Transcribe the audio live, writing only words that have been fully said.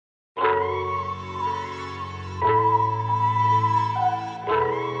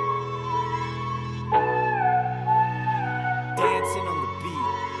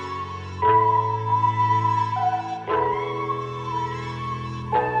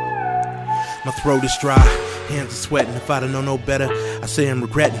My throat is dry, hands are sweating. If I'd have known no better, I say I'm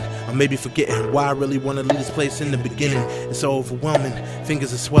regretting, or maybe forgetting why I really wanted to leave this place in the beginning. It's so overwhelming,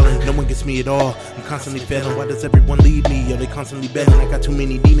 fingers are swelling, no one gets me at all. I'm constantly failing, why does everyone leave me? Are they constantly betting? I got too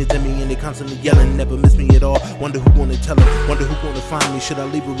many demons in me and they constantly yelling. Never miss me at all, wonder who gonna tell her, wonder who gonna find me. Should I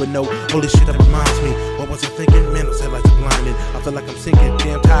leave her a note? Holy shit, that reminds me. What was I thinking? Man, those headlights are blinding. I feel like I'm sinking,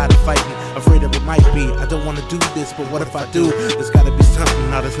 damn tired of fighting, afraid of it might be. I don't wanna do this, but what if I do? There's gotta be something,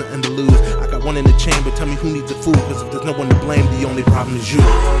 now there's nothing to lose. I got one in the chamber, tell me who needs a fool, cause if there's no one to blame, the only problem is you.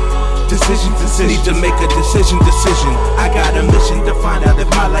 Decisions, need to make a decision. I got a mission to find out if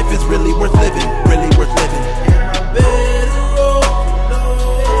my life is really worth living, really worth living.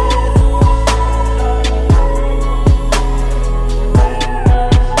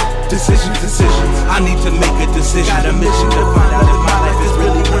 Decisions, I need to make a decision. Got a mission to find out if my life is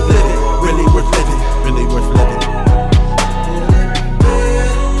really worth living, really worth living, really worth living.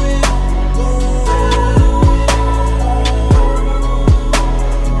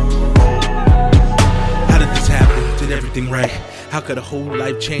 Everything right. How could a whole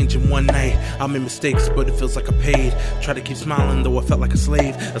life change in one night? I made mistakes, but it feels like I paid. Try to keep smiling, though I felt like a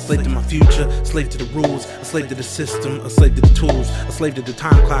slave to my future, a slave to the rules, a slave to the system, a slave to the tools, a slave to the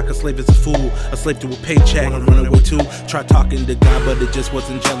time clock, a slave as a fool, a slave to a paycheck. I'm running away too. Tried talking to God, but it just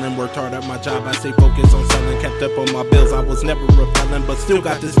wasn't gelling. Worked hard at my job, I stayed focused on selling, kept up on my bills. I was never a felon, but still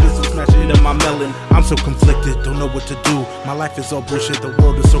got this business smashed into my melon. I'm so conflicted, don't know what to do. My life is all bullshit, the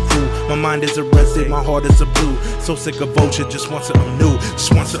world is so cruel. My mind is arrested, my heart is a blue. So sick of vulture, just want something new,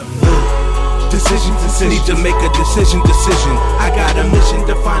 just want something new. Decisions, need to make a decision. I got a mission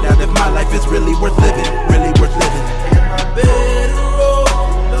to find out if my life is really worth living, really worth living.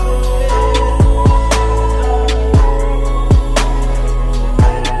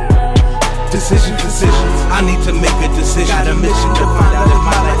 Decisions, I need to make a decision. Got a mission to find out if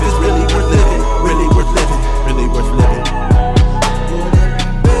my life is really worth living, really worth living, really worth living.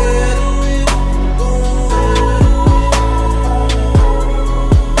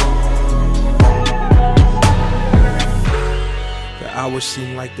 Hours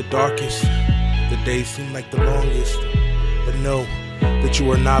seem like the darkest, the days seem like the longest, but know that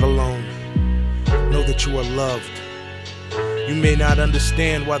you are not alone. Know that you are loved. You may not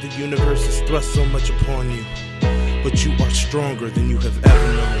understand why the universe has thrust so much upon you, but you are stronger than you have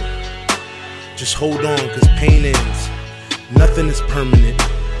ever known. Just hold on, cause pain ends. Nothing is permanent.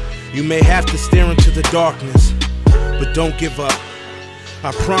 You may have to stare into the darkness, but don't give up.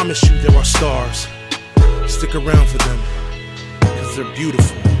 I promise you there are stars. Stick around for them. They're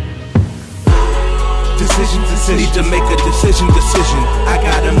beautiful. Decisions, need to make a decision. I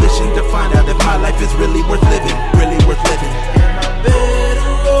got a mission to find out if my life is really worth living, really worth living.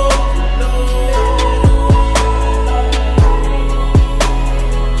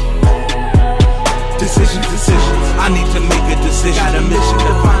 Decisions, I need to make a decision. Got a mission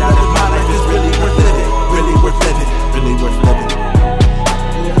to